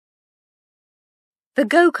The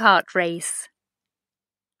Go Kart Race.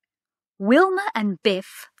 Wilma and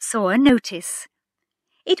Biff saw a notice.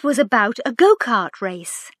 It was about a go-kart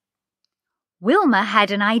race. Wilma had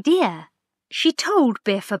an idea. She told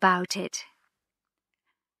Biff about it.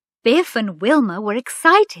 Biff and Wilma were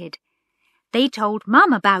excited. They told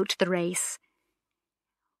Mum about the race.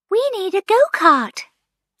 "We need a go-kart,"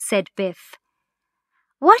 said Biff.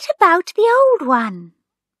 "What about the old one?"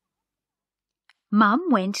 Mum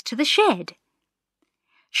went to the shed.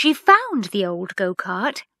 She found the old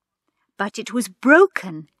go-kart, but it was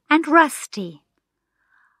broken and rusty.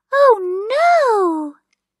 "Oh no!"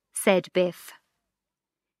 said Biff.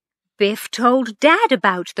 Biff told Dad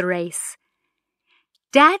about the race.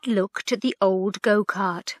 Dad looked at the old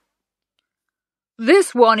go-kart.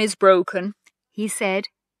 "This one is broken," he said,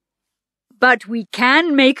 "but we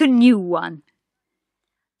can make a new one."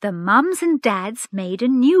 The mums and dads made a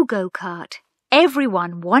new go-kart.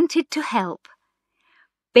 Everyone wanted to help.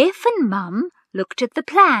 Biff and Mum looked at the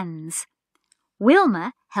plans.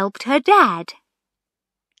 Wilma helped her dad.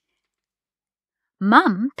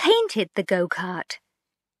 Mum painted the go-kart.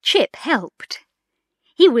 Chip helped.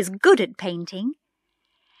 He was good at painting.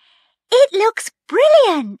 "It looks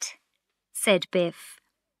brilliant," said Biff.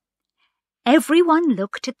 Everyone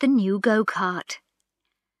looked at the new go-kart.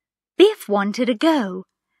 Biff wanted a go,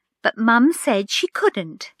 but Mum said she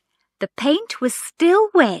couldn't. The paint was still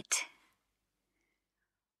wet.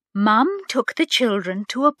 Mum took the children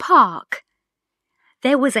to a park.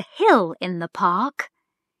 There was a hill in the park.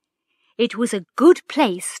 It was a good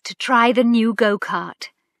place to try the new go-kart.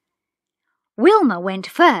 Wilma went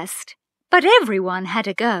first, but everyone had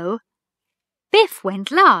a go. Biff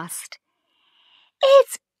went last.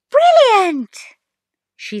 "It's brilliant,"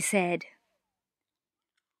 she said.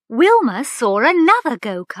 Wilma saw another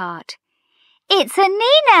go-kart. "It's a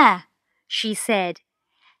Nina," she said.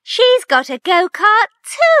 "She's got a go-kart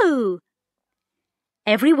too."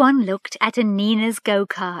 Everyone looked at a Nina's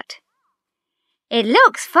go-kart. "It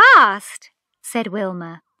looks fast," said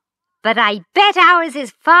Wilma, "but I bet ours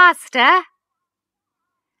is faster."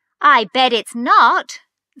 "I bet it's not,"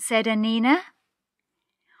 said Anina.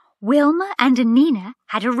 Wilma and Anina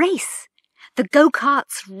had a race. The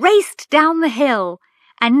go-karts raced down the hill,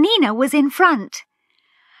 and Nina was in front.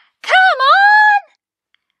 "Come on!"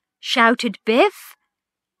 shouted Biff.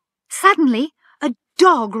 Suddenly, a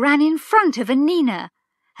dog ran in front of Anina.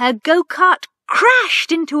 Her go-kart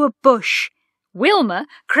crashed into a bush. Wilma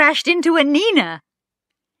crashed into Anina.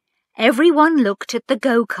 Everyone looked at the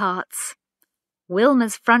go-karts.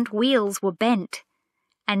 Wilma's front wheels were bent.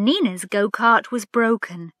 Anina's go-kart was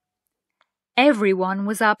broken. Everyone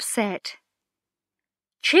was upset.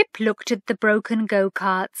 Chip looked at the broken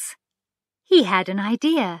go-karts. He had an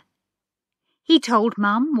idea. He told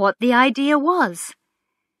Mum what the idea was.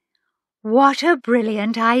 "What a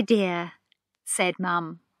brilliant idea," said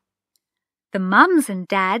Mum. The mums and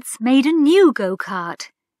dads made a new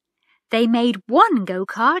go-kart. They made one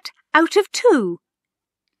go-kart out of two.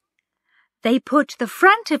 They put the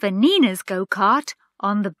front of Anina's go-kart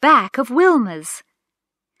on the back of Wilma's.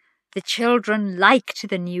 The children liked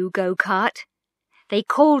the new go-kart. They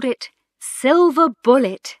called it Silver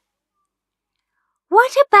Bullet.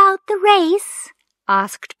 "What about the race?"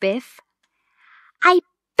 asked Biff. "I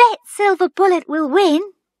bet Silver Bullet will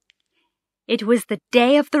win." It was the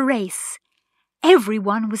day of the race.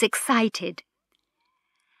 Everyone was excited.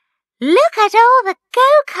 "Look at all the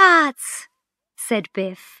go-karts," said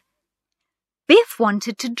Biff. Biff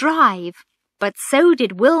wanted to drive, but so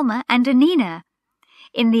did Wilma and Anina.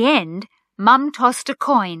 In the end, Mum tossed a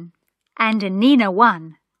coin, and Anina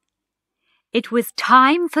won. It was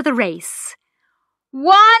time for the race.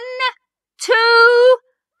 1, 2,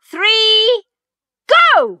 3,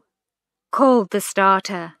 go! called the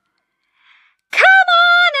starter. "Come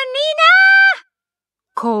on, Anina!"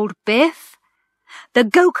 called Biff. The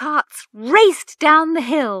go-karts raced down the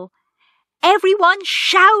hill. Everyone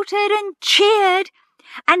shouted and cheered.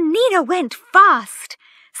 Anina went fast.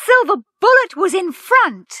 Silver Bullet was in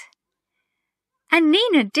front.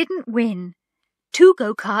 Anina didn't win. 2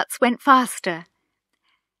 go-karts went faster.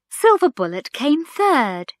 Silver Bullet came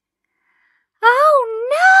third. "Oh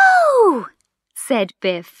no!" said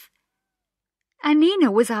Biff.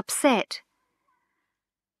 Anina was upset.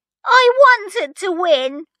 "I wanted to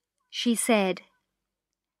win," she said.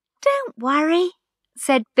 "Don't worry,"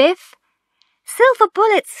 said Biff. "Silver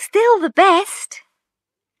Bullet's still the best."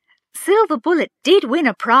 Silver Bullet did win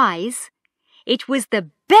a prize. It was the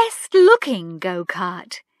best-looking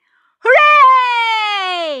go-kart.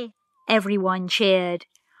 "Hooray!" everyone cheered.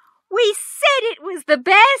 "We said it was the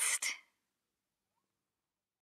best!"